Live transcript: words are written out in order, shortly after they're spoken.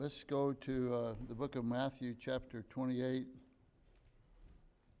Let's go to the book of Matthew, chapter 28.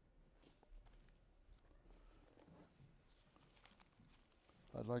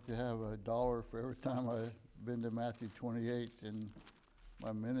 I'd like to have $1 for every time I've been to Matthew 28 in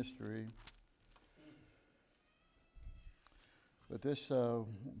my ministry. But this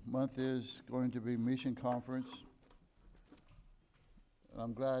month is going to be Mission Conference.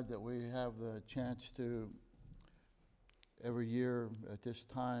 I'm glad that we have the chance to every year at this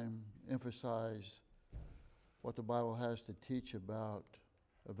time emphasize what the Bible has to teach about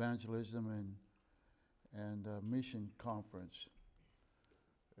evangelism and mission conference.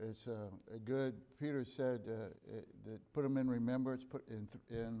 It's a good, Peter said that put them in remembrance, put in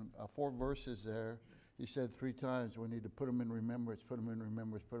 4 verses there. He said 3 times we need to put them in remembrance, put them in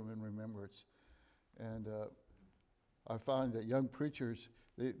remembrance, put them in remembrance. And I find that young preachers,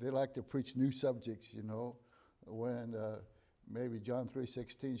 they like to preach new subjects, you know, when maybe John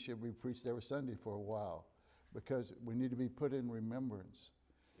 3:16 should be preached every Sunday for a while, because we need to be put in remembrance,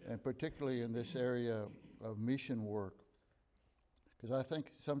 and particularly in this area of mission work. Because I think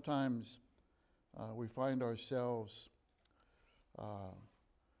sometimes we find ourselves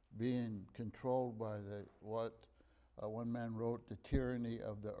being controlled by what one man wrote, the tyranny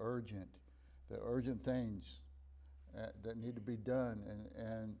of the urgent things that need to be done,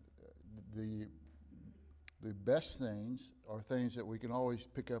 and the best things are things that we can always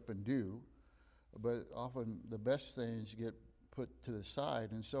pick up and do, but often the best things get put to the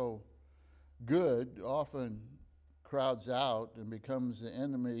side. And so good often crowds out and becomes the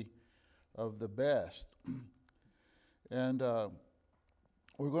enemy of the best. And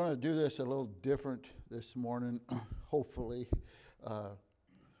we're going to do this a little different this morning, hopefully.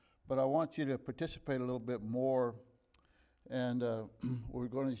 But I want you to participate a little bit more. And we're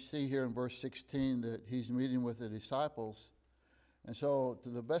going to see here in verse 16 that he's meeting with the disciples. And so to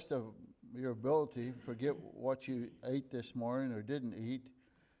the best of your ability, forget what you ate this morning or didn't eat,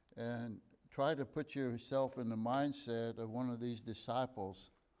 and try to put yourself in the mindset of one of these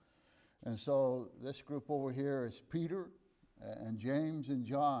disciples. And so this group over here is Peter and James and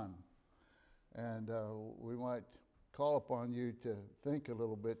John. And we might call upon you to think a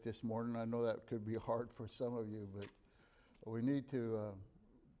little bit this morning. I know that could be hard for some of you, but we need to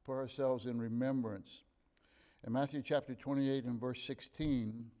put ourselves in remembrance. In Matthew chapter 28 and verse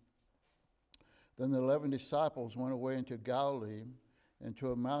 16, then the 11 disciples went away into Galilee,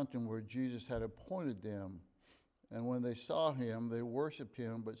 into a mountain where Jesus had appointed them. And when they saw him, they worshipped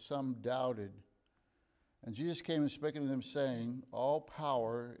him, but some doubted. And Jesus came and spake unto them, saying, All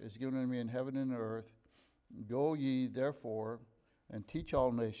power is given unto me in heaven and earth. Go ye therefore, and teach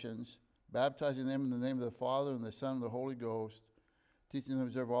all nations, baptizing them in the name of the Father and the Son and the Holy Ghost, teaching them to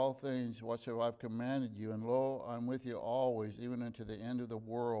observe all things whatsoever I've commanded you. And lo, I'm with you always, even unto the end of the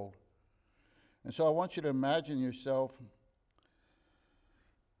world. And so I want you to imagine yourself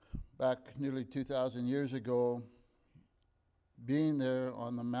back nearly 2,000 years ago, being there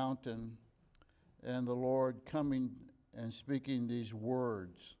on the mountain, and the Lord coming and speaking these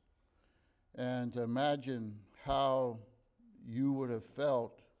words. And imagine how you would have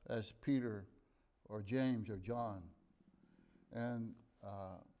felt as Peter or James or John, and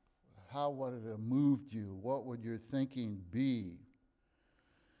how would it have moved you? What would your thinking be?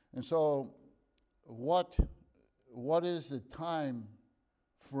 And so what is the time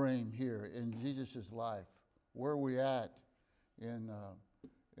frame here in Jesus' life? Where are we at in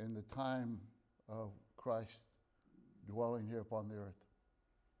the time of Christ dwelling here upon the earth?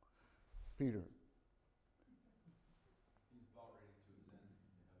 Peter.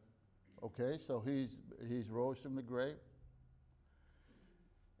 Okay, so he's rose from the grave,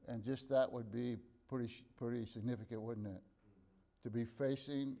 and just that would be pretty significant, wouldn't it? To be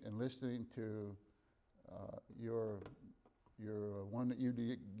facing and listening to your one that you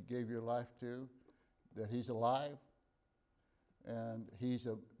gave your life to, that he's alive, and he's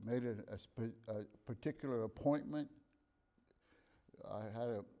made a particular appointment. I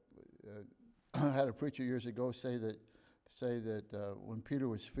had a preacher years ago say that when Peter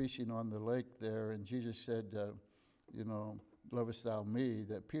was fishing on the lake there, and Jesus said, lovest thou me,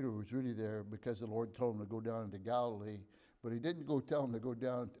 that Peter was really there because the Lord told him to go down into Galilee, but he didn't go tell him to go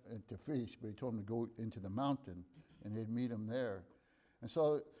down to fish, but he told him to go into the mountain, and he'd meet him there. And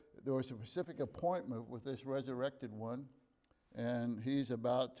so there was a specific appointment with this resurrected one, and he's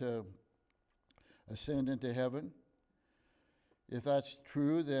about to ascend into heaven. If that's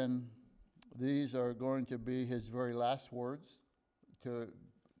true, then these are going to be his very last words to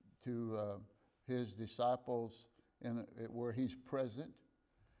his disciples where he's present.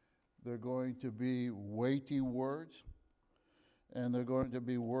 They're going to be weighty words. and they're going to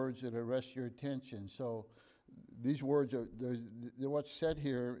be words that arrest your attention. So these words they're what's said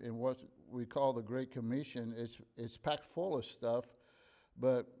here in what we call the Great Commission. It's packed full of stuff,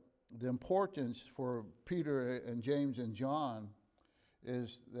 but the importance for Peter and James and John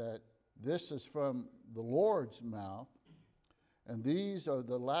is that this is from the Lord's mouth, and these are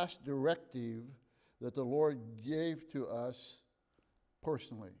the last directive that the Lord gave to us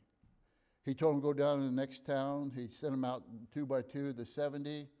personally. He told them to go down to the next town. He sent them out 2 by 2, the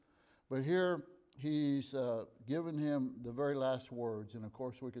 70. But here he's given him the very last words. And of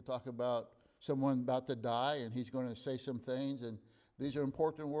course, we could talk about someone about to die, and he's going to say some things. And these are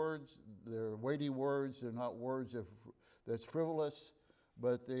important words. They're weighty words. They're not words that's frivolous,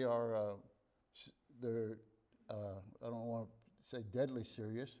 but they are, I don't want to say deadly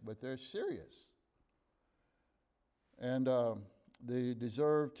serious, but they're serious. And they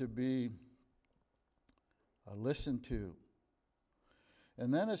deserve to be listened to.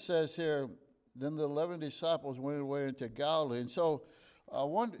 And then it says here, then the 11 disciples went away into Galilee. And so I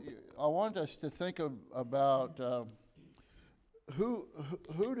want us to think about who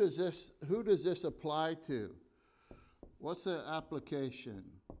does this apply to? What's the application?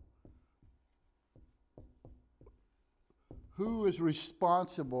 Who is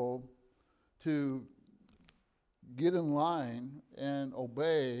responsible to get in line and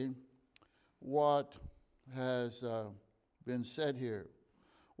obey what has been said here?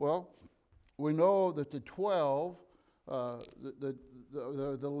 Well, we know that the 12, the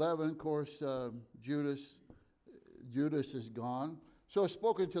 11, of course, Judas is gone. So it's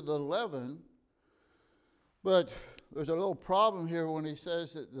spoken to the 11, but there's a little problem here when he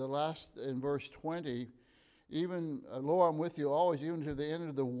says that the last in verse 20, even, lo, I'm with you always, even to the end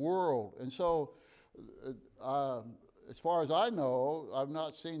of the world. And so, as far as I know, I've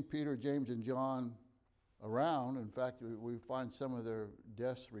not seen Peter, James, and John around. In fact, we find some of their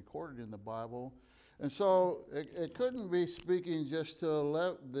deaths recorded in the Bible. And so it couldn't be speaking just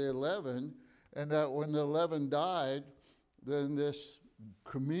to the 11, and that when the 11 died, then this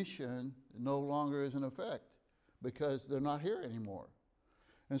commission no longer is in effect because they're not here anymore.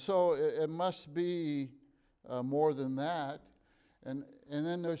 And so it must be more than that. And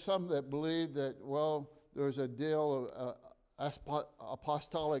then there's some that believe that, well, there's a deal of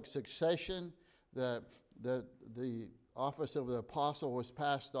apostolic succession, that the office of the apostle was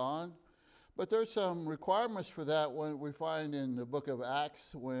passed on. But there's some requirements for that when we find in the book of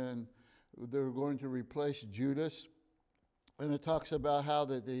Acts when they're going to replace Judas. And it talks about how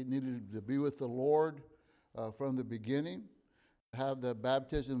that they needed to be with the Lord from the beginning, have the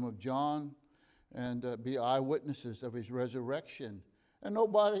baptism of John, and be eyewitnesses of his resurrection. And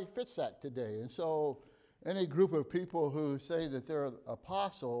nobody fits that today. And so any group of people who say that they're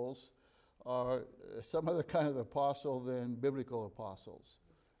apostles are some other kind of apostle than biblical apostles.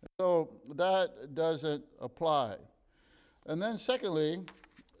 So that doesn't apply. And then secondly,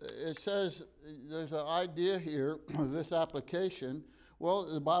 it says there's an idea here of this application. Well,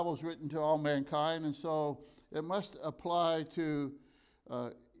 the Bible's written to all mankind, and so it must apply to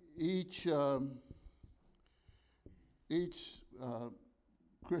each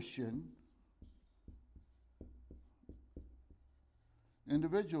Christian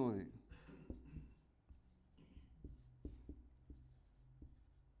individually.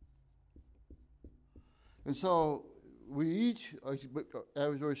 And so we each, as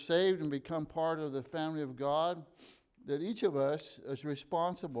we're saved and become part of the family of God, that each of us is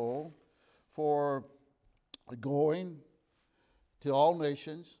responsible for going to all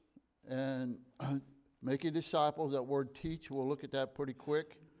nations and making disciples. That word teach, we'll look at that pretty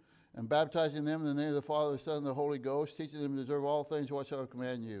quick. And baptizing them in the name of the Father, the Son, and the Holy Ghost, teaching them to observe all things whatsoever I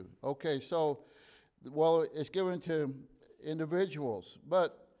command you. Okay, so, well, it's given to individuals.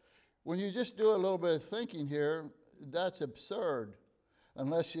 But when you just do a little bit of thinking here, that's absurd.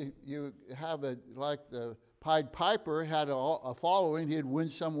 Unless you have like the Pied Piper had a following, he'd win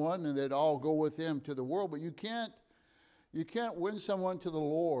someone and they'd all go with him to the world. But you can't win someone to the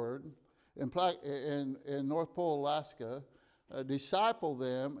Lord in North Pole, Alaska, disciple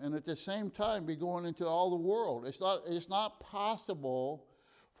them, and at the same time be going into all the world. It's not possible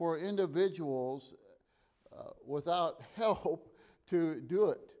for individuals without help to do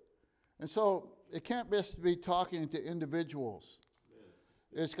it. And so it can't just be talking to individuals.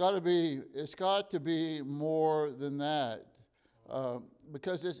 It's got to be more than that,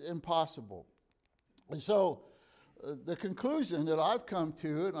 because it's impossible. And so the conclusion that I've come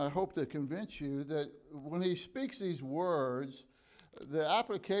to, and I hope to convince you, that when he speaks these words, the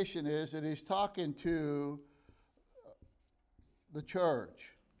application is that he's talking to the church,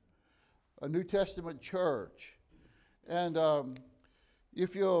 a New Testament church. And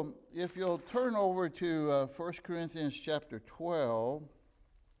if you'll turn over to 1 Corinthians chapter 12,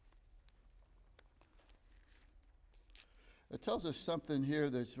 it tells us something here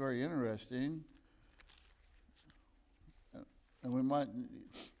that's very interesting. And we might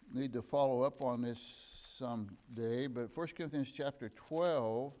need to follow up on this someday. But 1 Corinthians chapter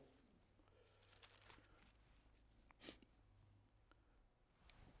 12,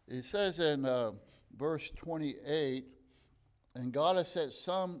 it says in verse 28, and God has set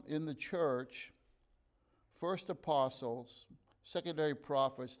some in the church, first apostles, secondary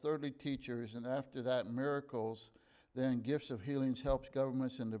prophets, thirdly teachers, and after that miracles, then gifts of healings, helps,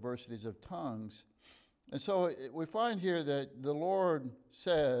 governments, and diversities of tongues. And so we find here that the Lord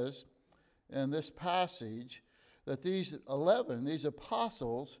says in this passage that these 11, these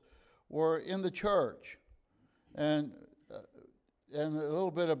apostles, were in the church. And a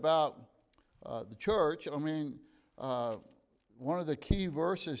little bit about the church. I mean, one of the key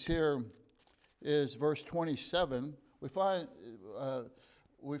verses here is verse 27. We find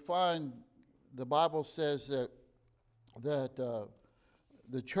the Bible says that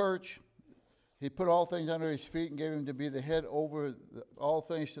the church, he put all things under his feet and gave him to be the head over all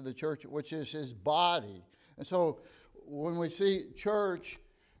things to the church, which is his body. And so when we see church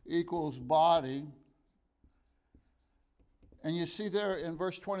equals body, and you see there in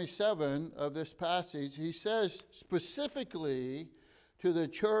verse 27 of this passage, he says specifically to the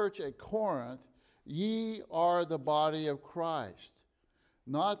church at Corinth, ye are the body of Christ.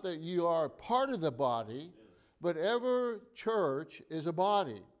 Not that you are part of the body, but every church is a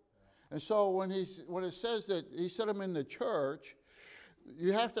body. And so when it says that he set them in the church,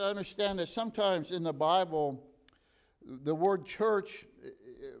 you have to understand that sometimes in the Bible, the word church,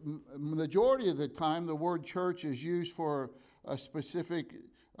 majority of the time, the word church is used for a specific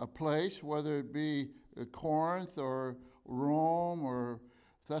place, whether it be Corinth or Rome or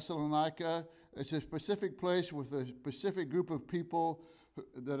Thessalonica. It's a specific place with a specific group of people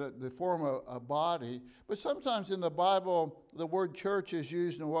that form a body. But sometimes in the Bible, the word church is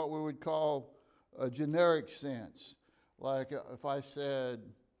used in what we would call a generic sense. Like if I said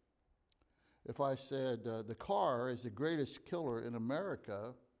the car is the greatest killer in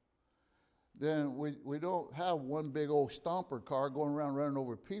America, then we don't have one big old stomper car going around running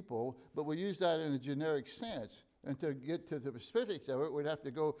over people, but we use that in a generic sense. And to get to the specifics of it, we'd have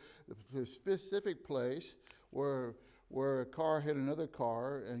to go to a specific place where a car hit another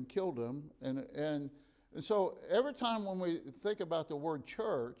car and killed them. And so every time when we think about the word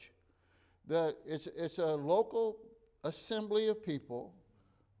church, that it's a local assembly of people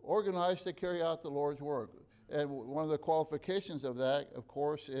organized to carry out the Lord's work. And one of the qualifications of that, of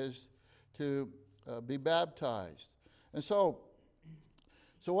course, is to be baptized. And so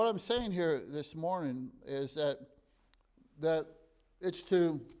what I'm saying here this morning is that it's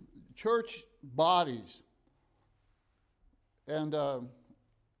to church bodies. And I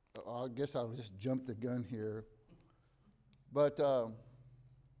guess I'll just jump the gun here. But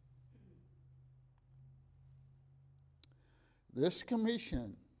this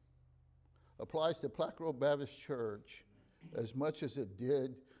commission applies to Platte Grove Baptist Church as much as it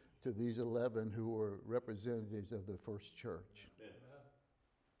did to these 11 who were representatives of the first church. Amen.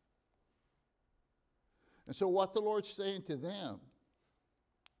 And so what the Lord's saying to them,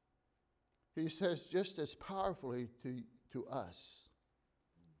 he says just as powerfully to us.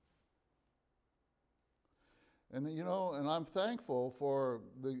 And and I'm thankful for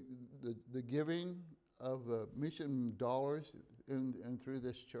the giving of mission dollars in through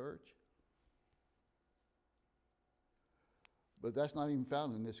this church. But that's not even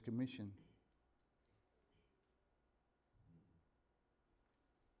found in this commission.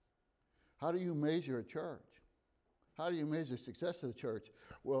 How do you measure a church? How do you measure success of the church?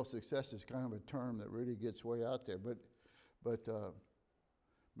 Well, success is kind of a term that really gets way out there. But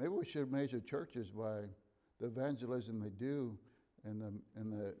maybe we should measure churches by the evangelism they do and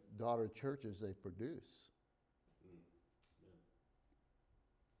the daughter churches they produce.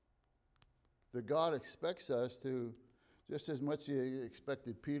 That God expects us to, just as much as he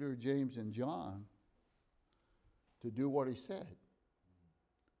expected Peter, James, and John to do what he said.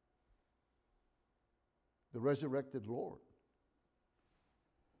 The resurrected Lord.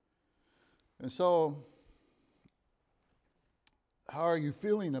 And so, how are you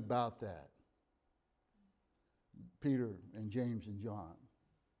feeling about that? Peter and James and John.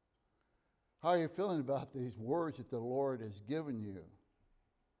 How are you feeling about these words that the Lord has given you?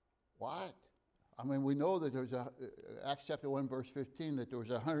 What? I mean, we know that there's Acts chapter 1, verse 15, that there was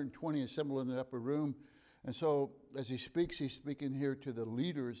 120 assembled in the upper room. And so, as he speaks, he's speaking here to the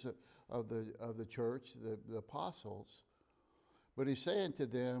leaders of the church, the apostles. But he's saying to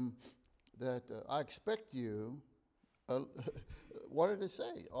them that I expect you, what did it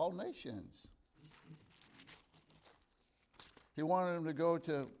say? All nations. He wanted them to go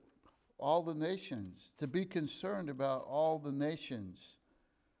to all the nations, to be concerned about all the nations,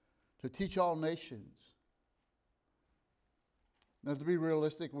 to teach all nations. Now, to be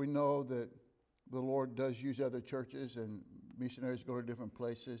realistic, we know that the Lord does use other churches and missionaries go to different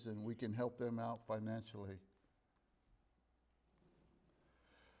places and we can help them out financially.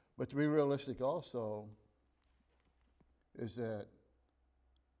 But to be realistic also is that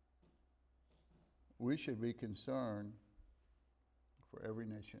we should be concerned for every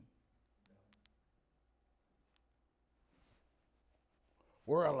nation.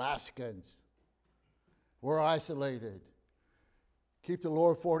 We're Alaskans. We're isolated. Keep the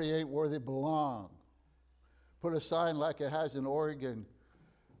lower 48 where they belong. Put a sign like it has in Oregon.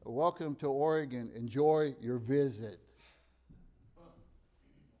 Welcome to Oregon. Enjoy your visit.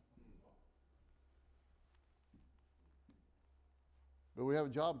 But we have a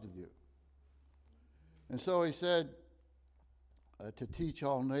job to do. And so he said to teach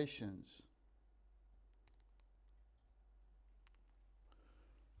all nations.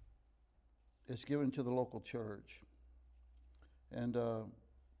 It's given to the local church. And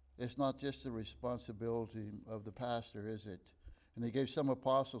it's not just the responsibility of the pastor, is it? And he gave some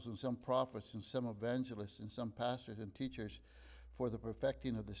apostles and some prophets and some evangelists and some pastors and teachers for the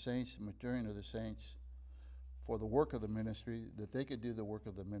perfecting of the saints, and maturing of the saints, for the work of the ministry, that they could do the work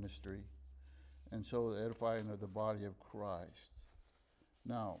of the ministry, and so the edifying of the body of Christ.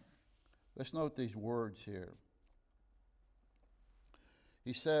 Now, let's note these words here.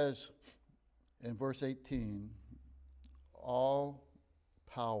 He says in verse 18, all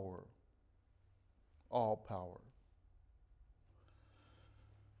power.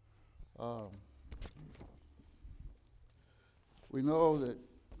 We know that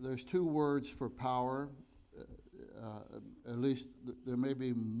there's two words for power. At least there may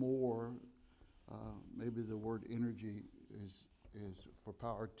be more. Maybe the word energy is for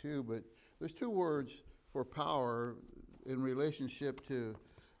power too, but there's two words for power in relationship to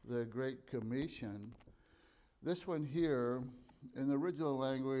the Great Commission. This one here, in the original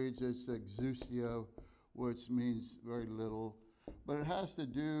language, it's exousia, which means very little, but it has to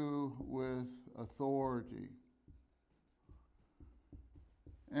do with authority.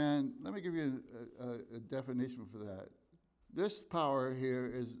 And let me give you a definition for that. This power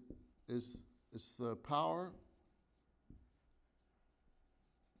here is the power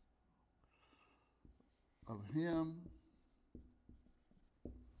of Him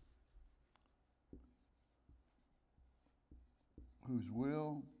whose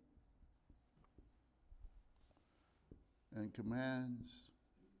will and commands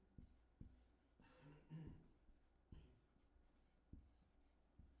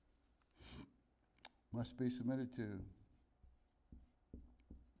must be submitted to.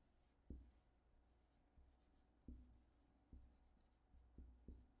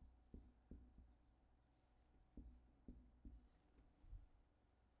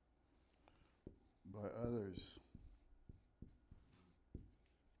 By others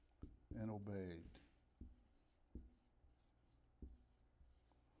and obeyed.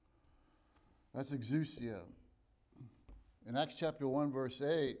 That's exousia. In Acts chapter 1, verse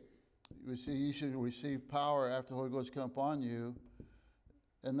 8, we see you should receive power after the Holy Ghost come upon you.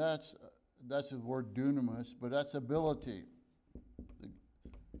 And that's the word dunamis, but that's ability.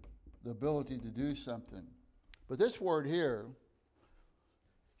 The ability to do something. But this word here,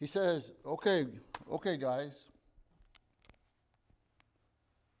 he says, okay guys,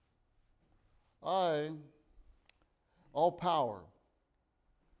 all power,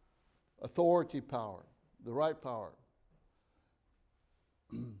 authority power, the right power.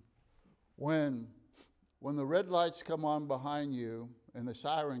 When the red lights come on behind you and the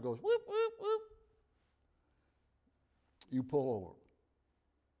siren goes whoop, whoop, whoop, you pull over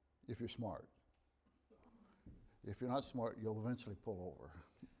if you're smart. If you're not smart, you'll eventually pull over.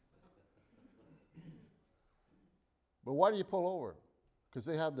 But why do you pull over? Because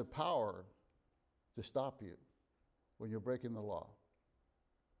they have the power to stop you when you're breaking the law.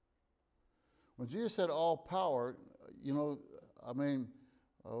 When Jesus said all power,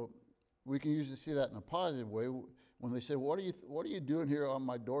 we can usually see that in a positive way. When they say, what are you doing here on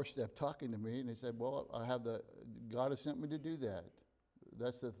my doorstep talking to me? And he said, well, God has sent me to do that.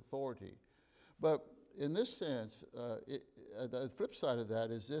 That's the authority. But in this sense, the flip side of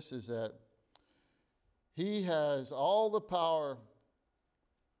that is that He has all the power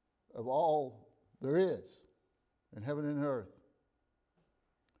of all there is in heaven and earth.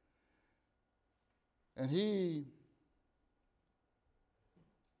 And he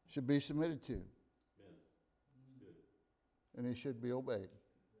should be submitted to. Amen. Good. And he should be obeyed.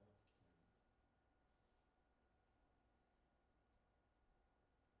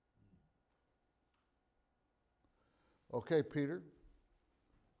 Okay, Peter.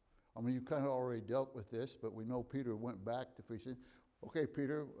 I mean, you kind of already dealt with this, but we know Peter went back to fishing. Okay,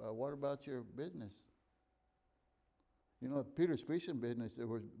 Peter, what about your business? You know, Peter's fishing business,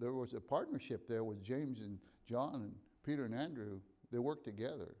 there was a partnership there with James and John and Peter and Andrew. They worked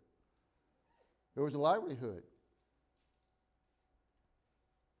together. There was a livelihood.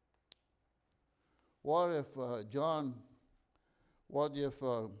 What if,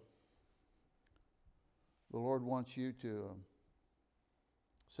 the Lord wants you to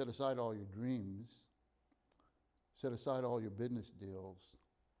set aside all your dreams, set aside all your business deals,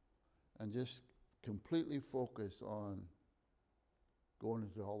 and just completely focus on going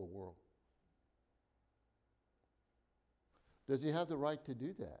into all the world? Does he have the right to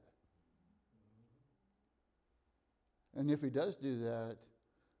do that? And if he does do that,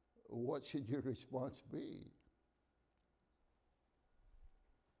 what should your response be?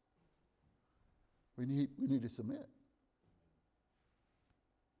 We need to submit.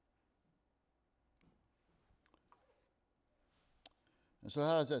 And so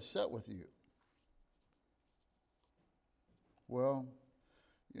how does that set with you? Well,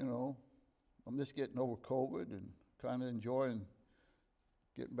 you know, I'm just getting over COVID and kind of enjoying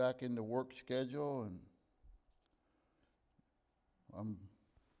getting back into work schedule, and I'm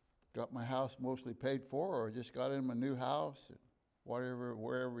got my house mostly paid for, or just got in my new house, and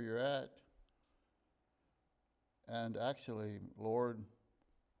wherever you're at. And actually, Lord,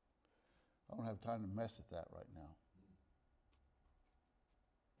 I don't have time to mess with that right now.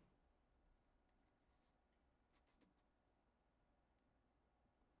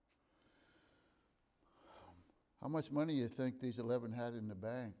 How much money do you think these 11 had in the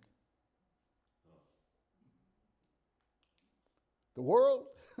bank? The world?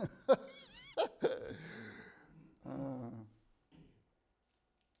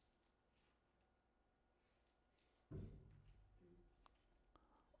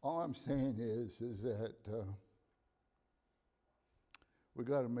 All I'm saying is that we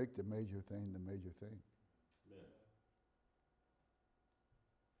got to make the major thing the major thing. Amen.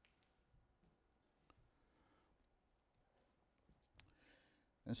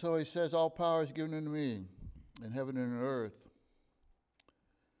 And so he says, all power is given unto me in heaven and on earth.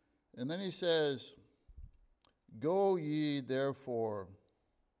 And then he says, go ye therefore.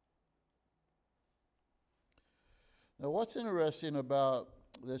 Now what's interesting about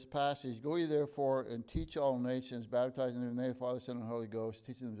this passage, go ye therefore and teach all nations, baptizing them in the name of the Father, Son, and Holy Ghost,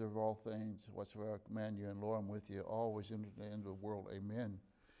 teaching them to observe all things whatsoever I command you, and lo, I'm with you always into the end of the world. Amen.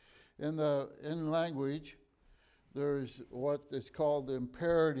 In language, there's what is called the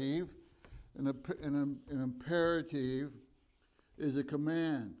imperative. An imperative is a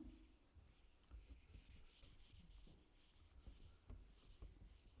command.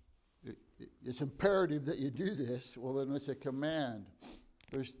 It's imperative that you do this. Well, then it's a command.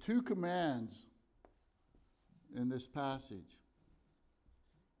 There's two commands in this passage.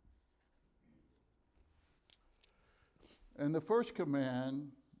 And the first command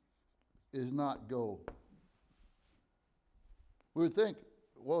is not go. We would think,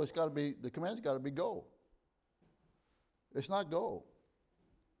 well, the command's got to be go. It's not go.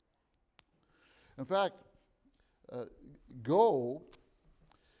 In fact, go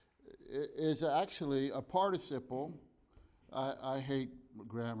is actually a participle. I hate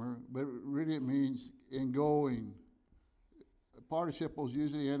grammar, but really it means in going. Participles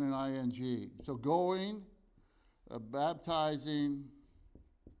usually end in ing. So going, baptizing,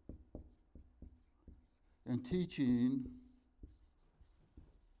 and teaching,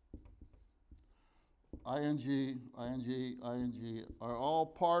 ing, are all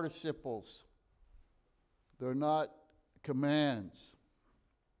participles. They're not commands.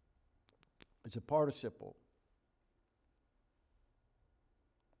 It's a participle.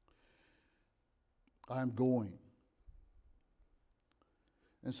 I'm going.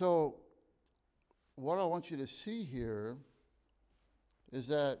 And so, what I want you to see here is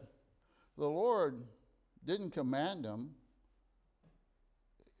that the Lord didn't command them.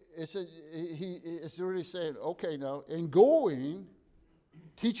 It's really saying, okay, now, in going,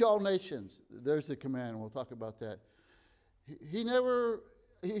 teach all nations. There's the command. We'll talk about that.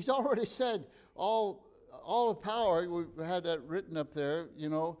 He's already said all the power. We had that written up there, you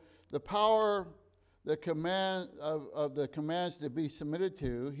know, the power, the command of the commands to be submitted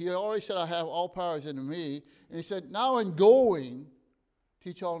to. He already said, I have all powers in me. And he said, now in going,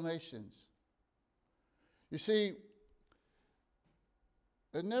 teach all nations. You see,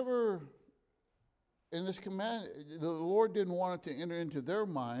 it never, in this command, the Lord didn't want it to enter into their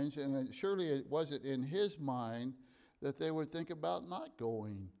minds, and surely it wasn't in his mind that they would think about not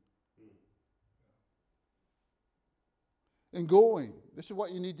going. And going. This is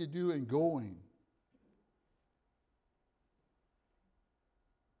what you need to do in going.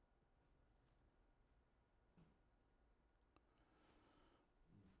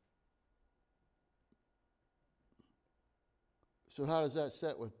 So how does that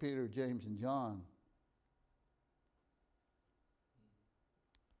set with Peter, James, and John?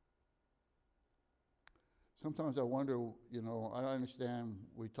 Sometimes I wonder, I understand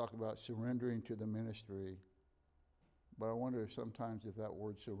we talk about surrendering to the ministry, but I wonder sometimes if that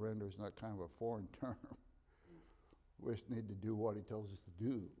word surrender is not kind of a foreign term. We just need to do what he tells us to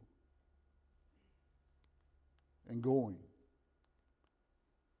do. And going.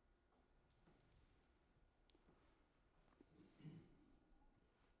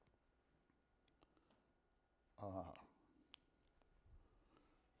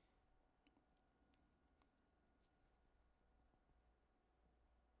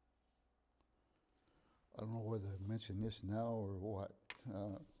 I don't know whether to mention this now or what.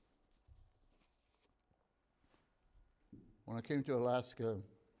 When I came to Alaska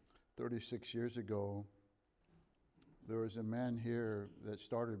 36 years ago, there was a man here that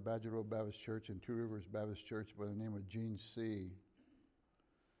started Badger Road Baptist Church and Two Rivers Baptist Church by the name of Gene C.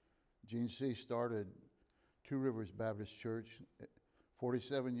 Gene C. started Two Rivers Baptist Church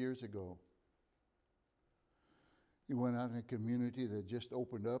 47 years ago. He went out in a community that just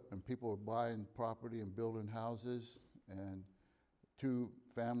opened up and people were buying property and building houses, and two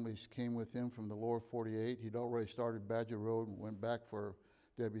families came with him from the lower 48. He'd already started Badger Road and went back for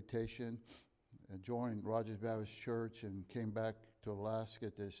deputation and joined Rogers Baptist Church and came back to Alaska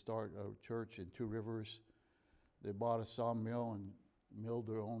to start a church in Two Rivers. They bought a sawmill and milled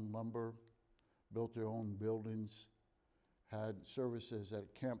their own lumber, built their own buildings, had services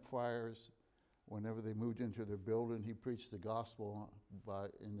at campfires. Whenever they moved into their building, he preached the gospel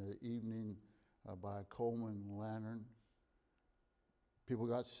in the evening by a Coleman lantern. People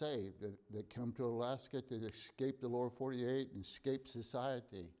got saved that come to Alaska to escape the lower 48 and escape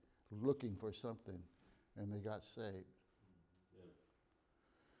society, looking for something, and they got saved. Yeah.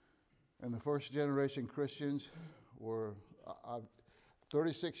 And the first generation Christians were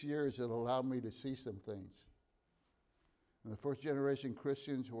 36 years that allowed me to see some things. And the first generation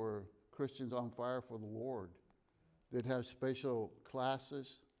Christians were Christians on fire for the Lord. They'd have special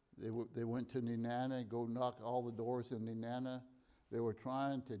classes. They went to Nenana, go knock all the doors in Nenana. They were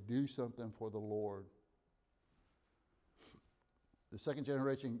trying to do something for the Lord. The second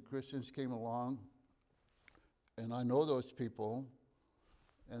generation Christians came along, and I know those people,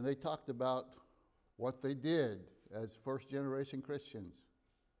 and they talked about what they did as first generation Christians.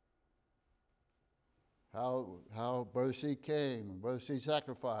 How Brother C came, and Brother C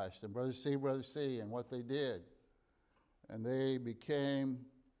sacrificed, and Brother C, and what they did. And they became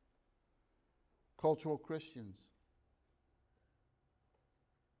cultural Christians.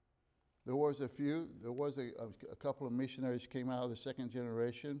 There was a couple of missionaries came out of the second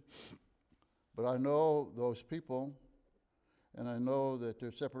generation, but I know those people, and I know that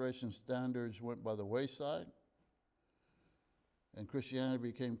their separation standards went by the wayside, and Christianity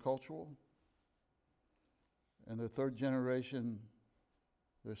became cultural. And the third generation,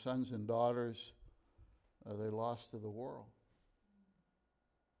 their sons and daughters, they lost to the world.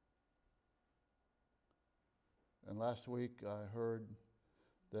 And last week I heard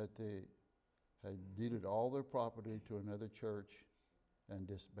that they had deeded all their property to another church and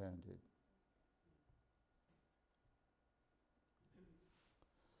disbanded.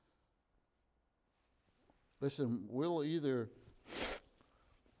 Listen, we'll either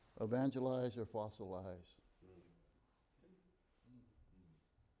evangelize or fossilize.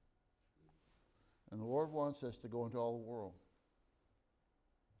 And the Lord wants us to go into all the world.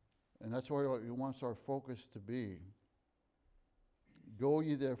 And that's where He wants our focus to be. Go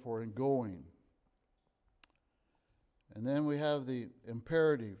ye therefore, and going. And then we have the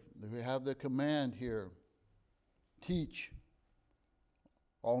imperative. We have the command here. Teach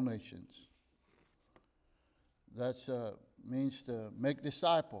all nations. That means to make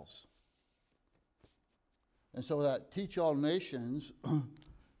disciples. And so that teach all nations,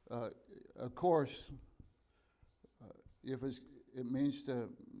 of course, it means to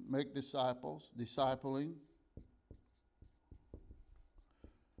make disciples, discipling.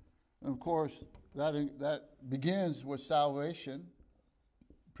 And of course, that begins with salvation,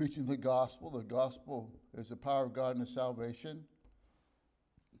 preaching the gospel. The gospel is the power of God in salvation.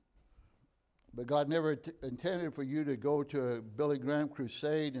 But God never intended for you to go to a Billy Graham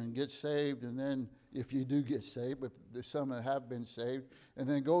crusade and get saved, and then if you do get saved, if there's some that have been saved, and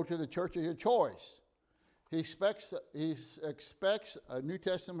then go to the church of your choice. He expects a New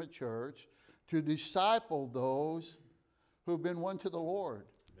Testament church to disciple those who've been won to the Lord.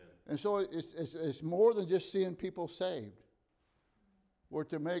 Amen. And so it's more than just seeing people saved. We're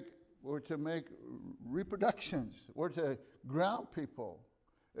to make reproductions. We're to ground people.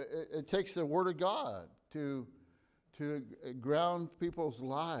 It takes the Word of God to ground people's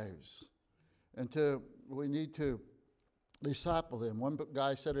lives, and we need to disciple them. One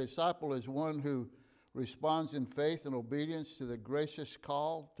guy said a disciple is one who responds in faith and obedience to the gracious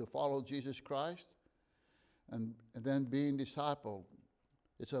call to follow Jesus Christ, and then being discipled.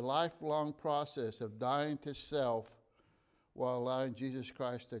 It's a lifelong process of dying to self while allowing Jesus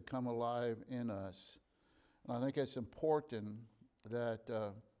Christ to come alive in us. And I think it's important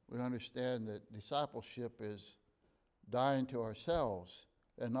that we understand that discipleship is dying to ourselves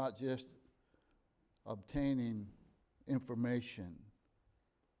and not just obtaining information.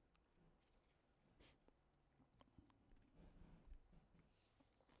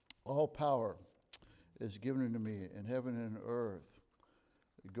 All power is given unto me in heaven and earth.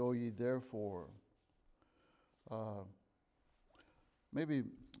 Go ye therefore. Maybe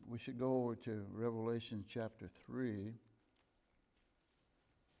we should go over to Revelation chapter 3.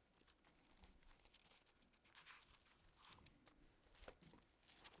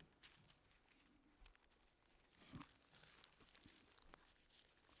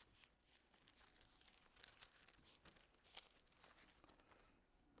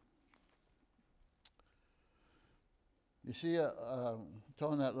 You see,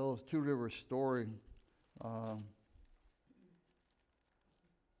 telling that little Two Rivers story, I'm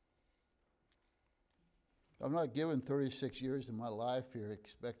not giving 36 years of my life here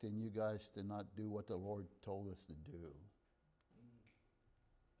expecting you guys to not do what the Lord told us to do.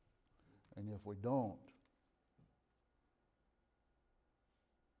 And if we don't,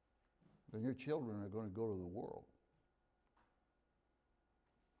 then your children are going to go to the world.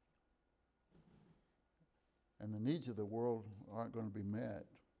 And the needs of the world aren't going to be met.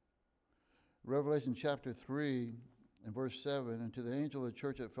 Revelation chapter 3 and verse 7, and to the angel of the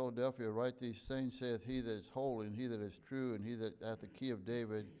church at Philadelphia write these things, saith he that is holy, and he that is true, and he that hath the key of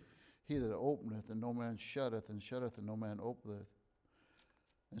David, he that openeth, and no man shutteth, and shutteth, and no man openeth.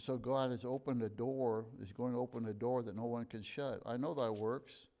 And so God has opened a door, is going to open a door that no one can shut. I know thy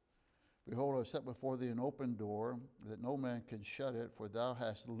works. Behold, I have set before thee an open door, that no man can shut it, for thou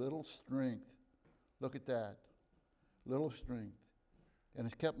hast little strength. Look at that. Little strength. And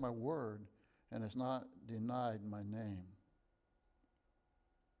has kept my word, and has not denied my name.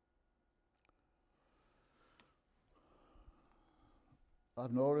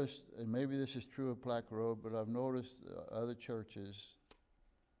 I've noticed, and maybe this is true of Plaque Road, but I've noticed other churches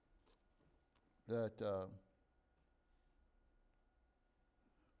that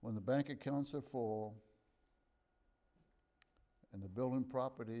when the bank accounts are full and the building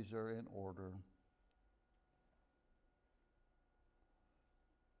properties are in order,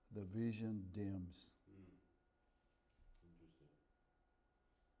 the vision dims. Interesting.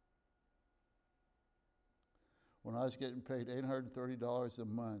 When I was getting paid $830 a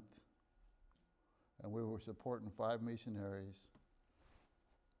month, and we were supporting 5 missionaries,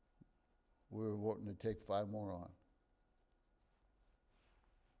 we were wanting to take 5 more on.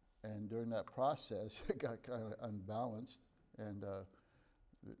 And during that process, it got kind of unbalanced, and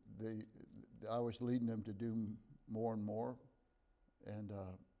I was leading them to do more and more, and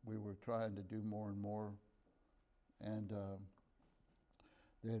we were trying to do more and more, and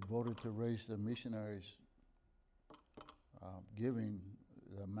they had voted to raise the missionaries' giving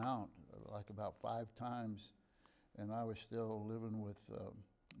the amount like about 5 times, and I was still living with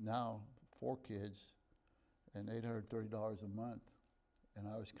now 4 kids and $830 a month, and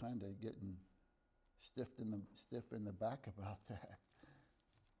I was kind of getting stiff in the back about that,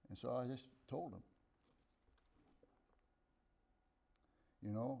 and so I just told them,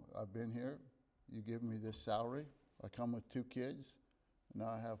 you know, I've been here, you give me this salary, I come with 2 kids, now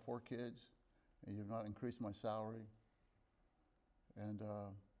I have 4 kids, and you've not increased my salary, and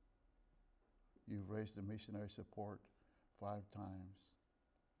you've raised the missionary support 5 times.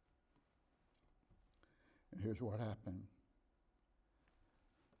 And here's what happened.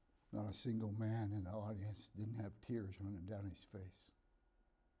 Not a single man in the audience didn't have tears running down his face,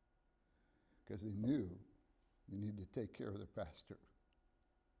 because they knew you need to take care of the pastor.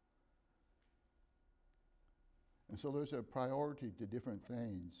 And so there's a priority to different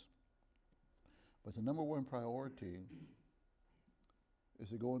things. But the number one priority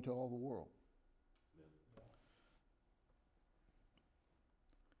is to go into all the world.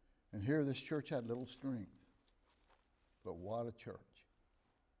 And here this church had little strength. But what a church.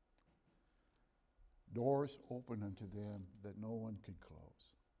 Doors open unto them that no one could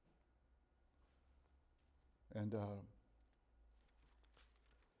close. And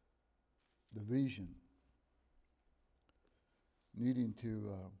the vision, needing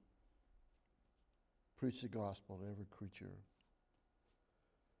to preach the gospel to every creature.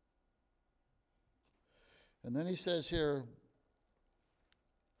 And then he says here,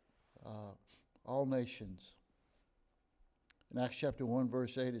 all nations. In Acts chapter 1,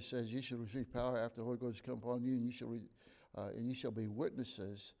 verse 8, it says, "Ye shall receive power after the Holy Ghost has come upon you, and ye shall be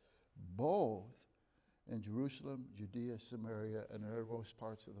witnesses both in Jerusalem, Judea, Samaria, and the uttermost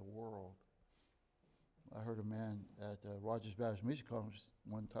parts of the world." I heard a man at Rogers Baptist Music Conference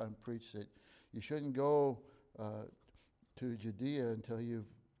one time preach that you shouldn't go to Judea until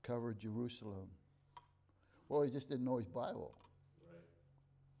you've covered Jerusalem. Well, he just didn't know his Bible. Right.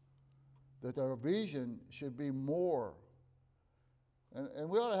 That our vision should be more. And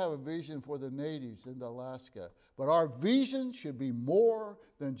we ought to have a vision for the natives in Alaska. But our vision should be more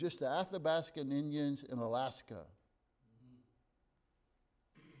than just the Athabascan Indians in Alaska.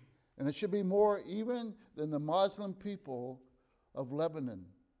 And it should be more even than the Muslim people of Lebanon.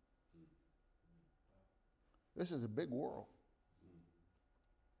 This is a big world.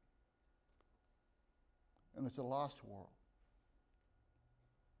 And it's a lost world.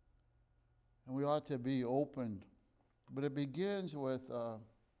 And we ought to be open. But it begins with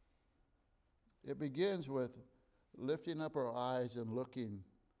lifting up our eyes and looking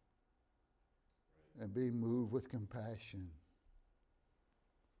and being moved with compassion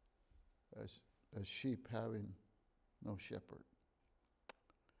as sheep having no shepherd.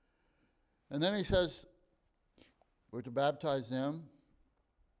 And then he says we're to baptize them.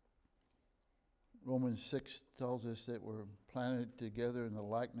 Romans 6 tells us that we're planted together in the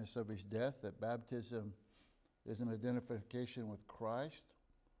likeness of his death, that baptism is an identification with Christ,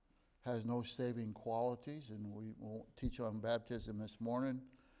 has no saving qualities, and we won't teach on baptism this morning,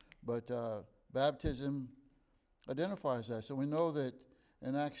 but baptism identifies us. And we know that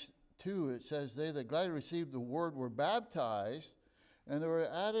in Acts 2 it says, "They that gladly received the word were baptized, and they were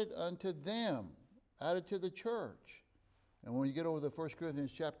added unto them," added to the church. And when you get over to 1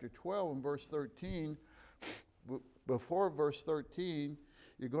 Corinthians chapter 12 and verse 13, before verse 13,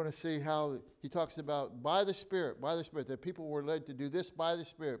 you're going to see how he talks about by the Spirit, that people were led to do this by the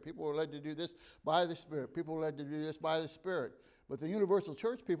Spirit. People were led to do this by the Spirit. People were led to do this by the Spirit. But the universal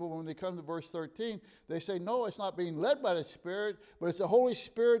church people, when they come to verse 13, they say, no, it's not being led by the Spirit, but it's the Holy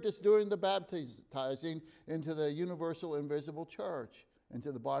Spirit that's doing the baptizing into the universal invisible church,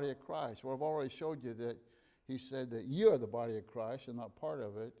 into the body of Christ. Well, I've already showed you that he said that you are the body of Christ and not part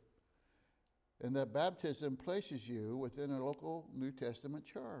of it. And that baptism places you within a local New Testament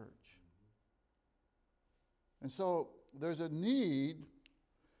church. And so there's a need.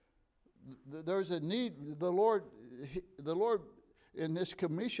 The Lord in this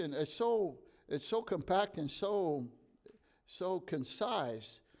commission it's so compact and so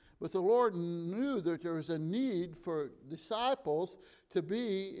concise. But the Lord knew that there was a need for disciples to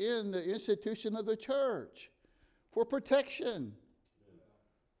be in the institution of the church for protection,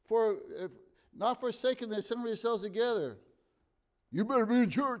 not forsaking the assembly of yourselves together. You better be in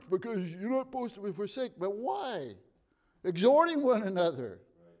church because you're not supposed to be forsaken. But why? Exhorting one another.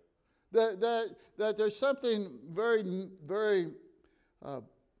 Right. That there's something very, very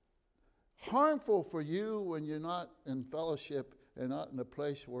harmful for you when you're not in fellowship and not in a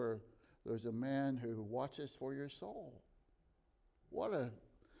place where there's a man who watches for your soul.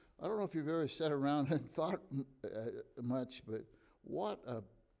 I don't know if you've ever sat around and thought much, but what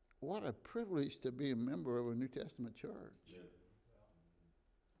a privilege to be a member of a New Testament church. Yeah.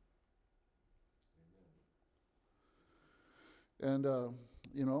 And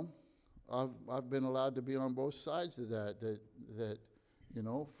I've been allowed to be on both sides of that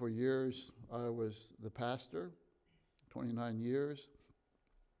for years I was the pastor, 29 years.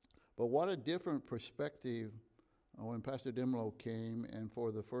 But what a different perspective when Pastor Dimlow came, and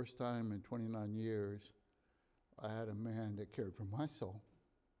for the first time in 29 years, I had a man that cared for my soul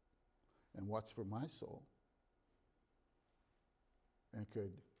and watched for my soul and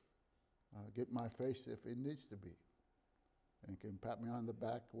could get my face if it needs to be, and can pat me on the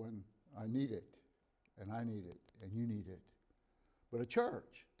back when I need it, and I need it, and you need it. But a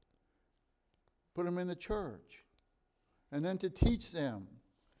church, put them in the church, and then to teach them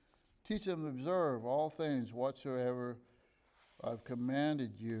to observe all things whatsoever I've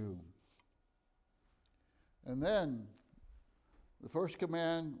commanded you. And then the first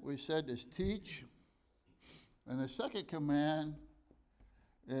command we said is teach. And the second command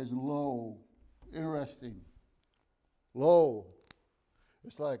is lo. Interesting. Lo.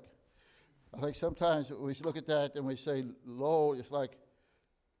 It's like, I think sometimes we look at that and we say lo, it's like,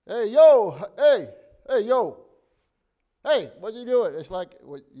 hey, yo, hey, yo. Hey, what you doing? It's like,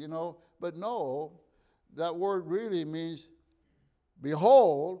 you know, but no, that word really means,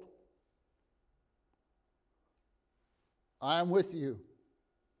 behold, I am with you.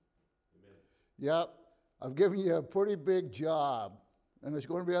 Amen. Yep, I've given you a pretty big job, and there's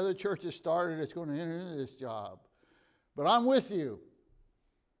going to be other churches started that's going to enter into this job. But I'm with you.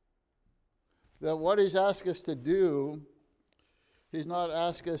 That what he's asked us to do, he's not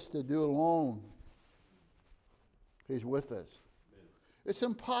asked us to do alone. He's with us. Amen. It's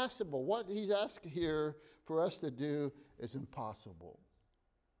impossible. What he's asked here for us to do is impossible.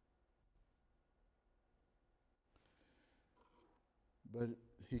 But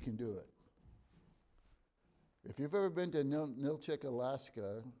he can do it. If you've ever been to Nilchik,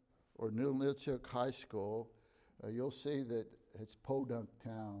 Alaska, or Nilchik High School, you'll see that it's Podunk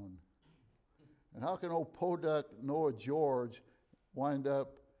Town. And how can old Podunk Noah George wind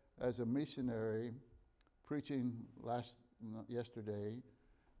up as a missionary preaching yesterday?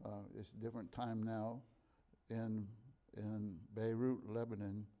 It's a different time now in Beirut,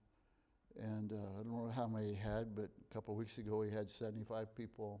 Lebanon. And I don't know how many he had, but a couple of weeks ago he had 75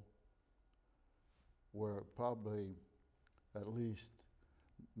 people, where probably at least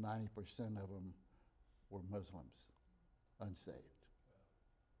 90% of them were Muslims, unsaved.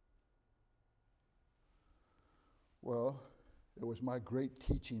 Well, it was my great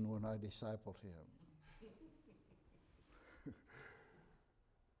teaching when I discipled him.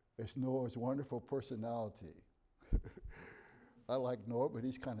 It's Noah's wonderful personality. I like Noah, but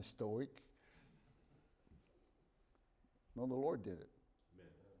he's kind of stoic. No, the Lord did it. Amen.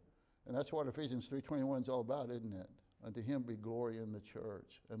 And that's what Ephesians 3:21 is all about, isn't it? Unto him be glory in the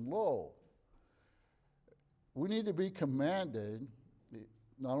church. And lo, we need to be commanded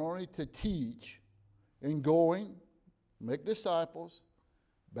not only to teach in going, make disciples,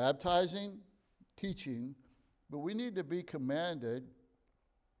 baptizing, teaching, but we need to be commanded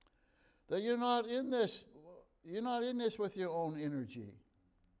that you're not in this with your own energy.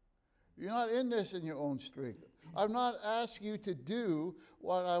 You're not in this in your own strength. I've not asked you to do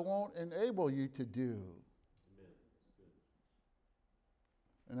what I won't enable you to do. Amen.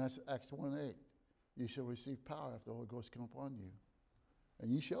 And that's Acts 1:8. You shall receive power after the Holy Ghost come upon you,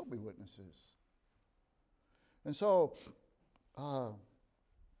 and ye shall be witnesses. And so,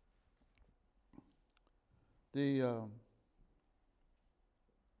 the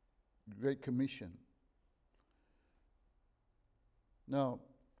Great Commission. Now,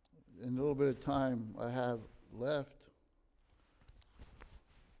 in a little bit of time I have left,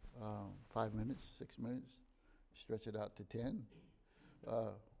 5 minutes, 6 minutes, stretch it out to 10.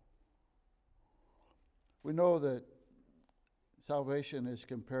 We know that salvation is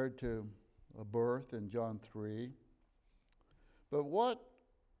compared to a birth in John 3. But what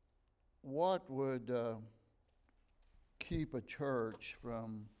would keep a church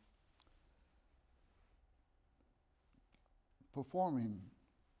from performing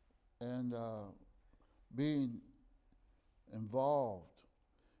and being involved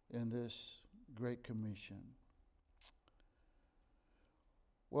in this Great Commission?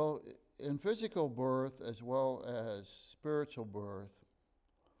 Well, in physical birth as well as spiritual birth,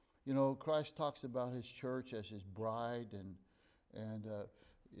 you know, Christ talks about his church as his bride, and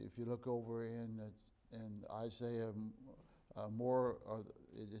if you look over in Isaiah more,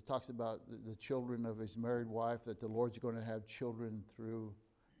 it talks about the children of his married wife, that the Lord's going to have children through.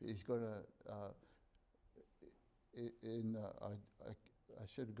 He's going to I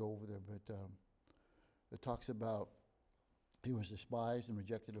should go over there, but it talks about he was despised and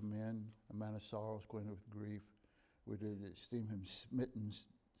rejected of men, a man of sorrows, acquainted with grief. We did esteem him smitten,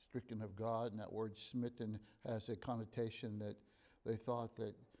 stricken of God, and that word smitten has a connotation that they thought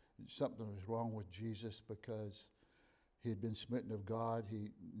that something was wrong with Jesus because he had been smitten of God. He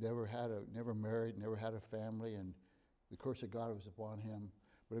never married, never had a family, and the curse of God was upon him.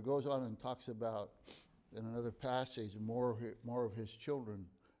 But it goes on and talks about, in another passage, more of his children,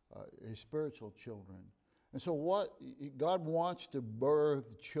 his spiritual children. And so God wants to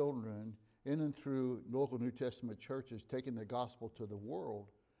birth children in and through local New Testament churches, taking the gospel to the world.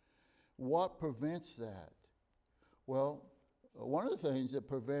 What prevents that? Well, one of the things that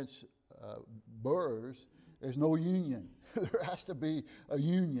prevents births is no union. There has to be a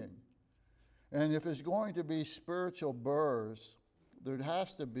union. And if it's going to be spiritual births, there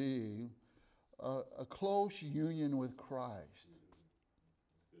has to be a close union with Christ.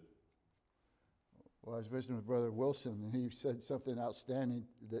 Well, I was visiting with Brother Wilson, and he said something outstanding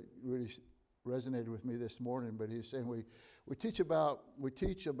that really resonated with me this morning. But he was saying we teach about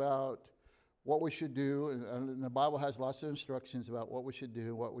what we should do, and the Bible has lots of instructions about what we should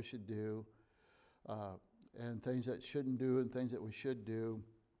do, and things that shouldn't do, and things that we should do.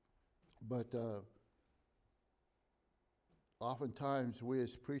 But oftentimes we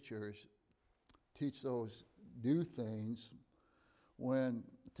as preachers teach those do things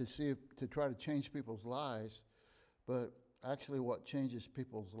to try to change people's lives, but actually what changes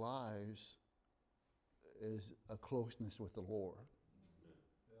people's lives is a closeness with the Lord.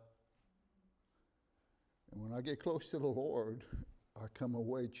 And when I get close to the Lord, I come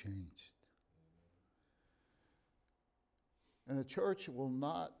away changed. And a church will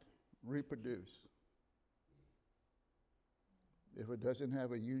not reproduce if it doesn't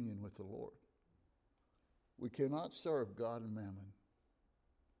have a union with the Lord. We cannot serve God and mammon.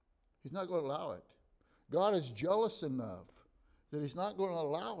 He's not going to allow it. God is jealous enough that he's not going to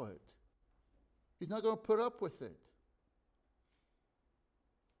allow it. He's not going to put up with it.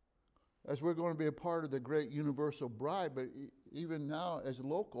 As we're going to be a part of the great universal bride, but even now as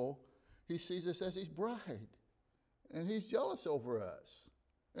local, he sees us as his bride. And he's jealous over us.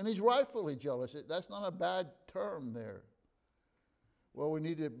 And he's rightfully jealous. That's not a bad term there. Well, we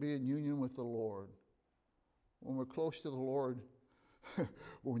need to be in union with the Lord. When we're close to the Lord,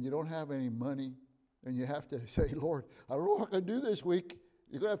 when you don't have any money and you have to say, Lord, I don't know what I can do this week.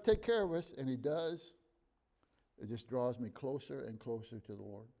 You're going to have to take care of us. And he does. It just draws me closer and closer to the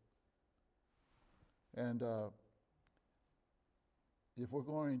Lord. And if we're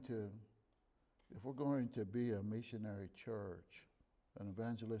going to be a missionary church, an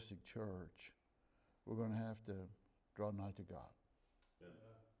evangelistic church, we're going to have to draw nigh to God. Yeah.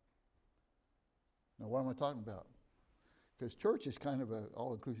 Now, what am I talking about? Because church is kind of an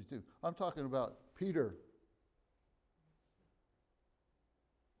all-inclusive too. I'm talking about Peter.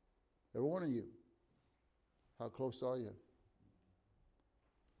 Every one of you. How close are you?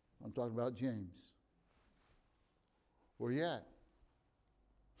 I'm talking about James. Where you at?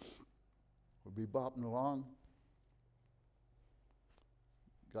 We'll be bopping along.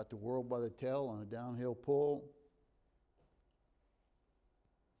 Got the world by the tail on a downhill pull.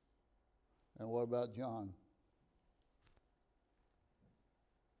 And what about John?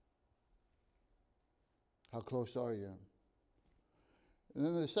 How close are you? And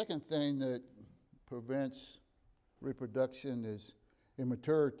then the second thing that prevents reproduction is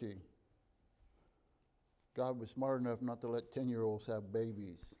immaturity. God was smart enough not to let 10-year-olds have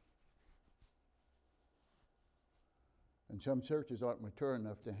babies. And some churches aren't mature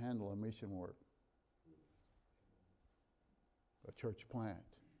enough to handle a mission work, a church plant.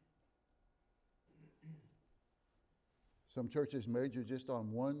 Some churches major just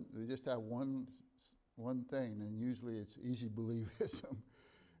on one, they just have one thing, and usually it's easy believism,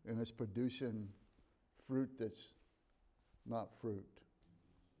 and it's producing fruit that's not fruit.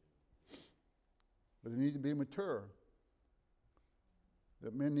 But it needs to be mature.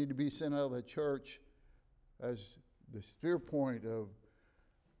 That men need to be sent out of the church as the spear point of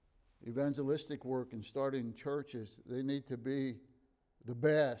evangelistic work and starting churches. They need to be the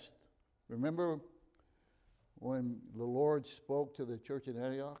best. Remember when the Lord spoke to the church in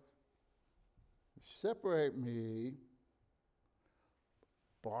Antioch? Separate me,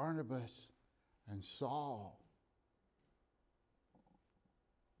 Barnabas and Saul.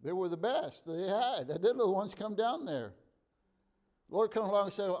 They were the best they had. They didn't the ones come down there. The Lord came along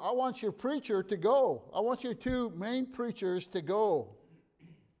and said, I want your preacher to go. I want your two main preachers to go.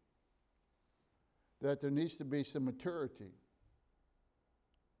 That there needs to be some maturity.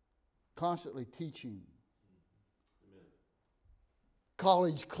 Constantly teaching. Amen.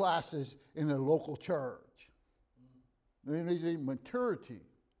 College classes in a local church. There needs to be maturity.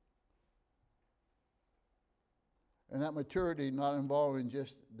 And that maturity not involving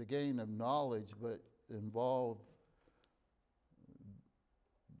just the gain of knowledge, but involve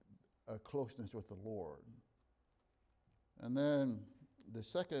a closeness with the Lord. And then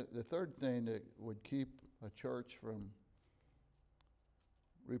the third thing that would keep a church from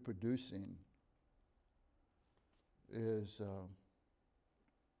reproducing is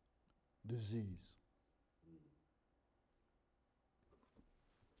disease.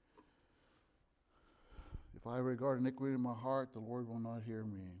 If I regard iniquity in my heart, the Lord will not hear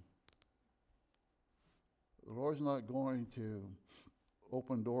me. The Lord's not going to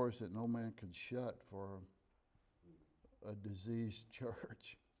open doors that no man can shut for a diseased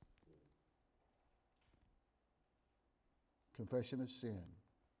church. Confession of sin.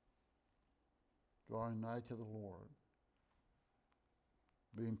 Drawing nigh to the Lord.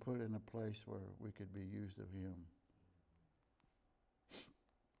 being put in a place where we could be used of Him.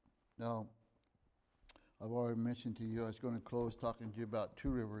 Now, I've already mentioned to you, I was going to close talking to you about two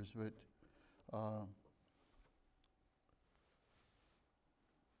rivers, but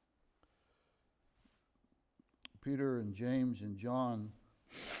Peter and James and John,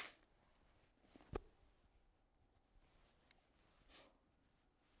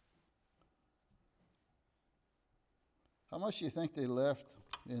 how much do you think they left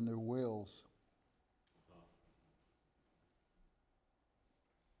in their wills?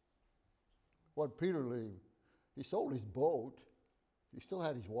 What did Peter leave? He sold his boat. He still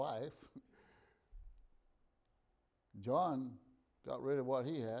had his wife. John got rid of what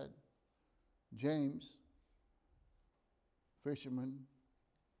he had. James, fisherman,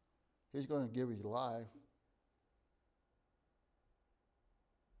 he's going to give his life.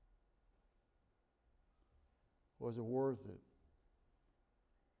 Was it worth it?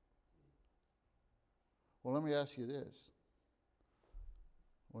 Well, let me ask you this.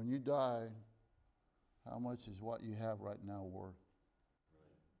 When you die, how much is what you have right now worth?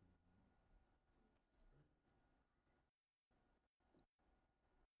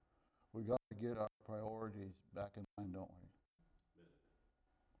 We got to get our priorities back in line, don't we?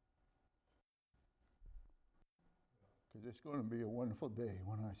 Because it's going to be a wonderful day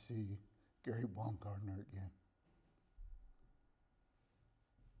when I see Gary Baumgartner again.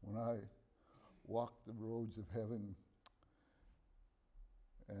 When I walk the roads of heaven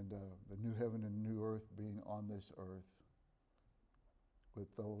and the new heaven and new earth being on this earth with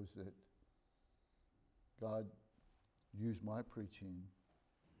those that God used my preaching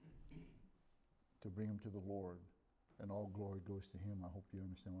to bring them to the Lord, and all glory goes to Him. I hope you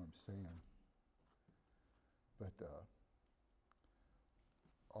understand what I'm saying. But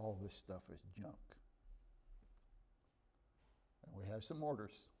all this stuff is junk. And we have some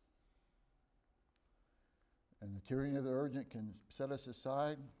orders. And the tyranny of the urgent can set us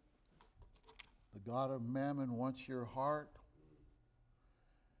aside. The God of mammon wants your heart.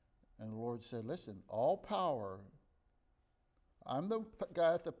 And the Lord said, listen, all power, I'm the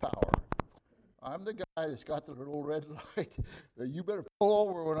guy with the power. I'm the guy that's got the little red light that you better pull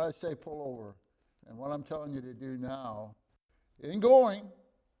over when I say pull over. And what I'm telling you to do now, in going,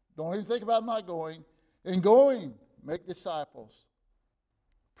 don't even think about not going, in going, make disciples.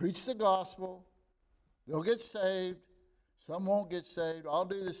 Preach the gospel. They'll get saved. Some won't get saved. I'll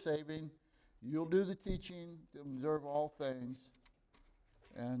do the saving. You'll do the teaching to observe all things.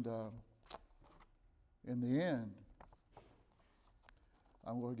 And in the end,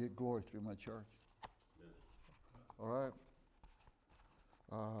 I'm going to get glory through my church. All right?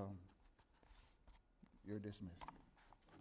 You're dismissed.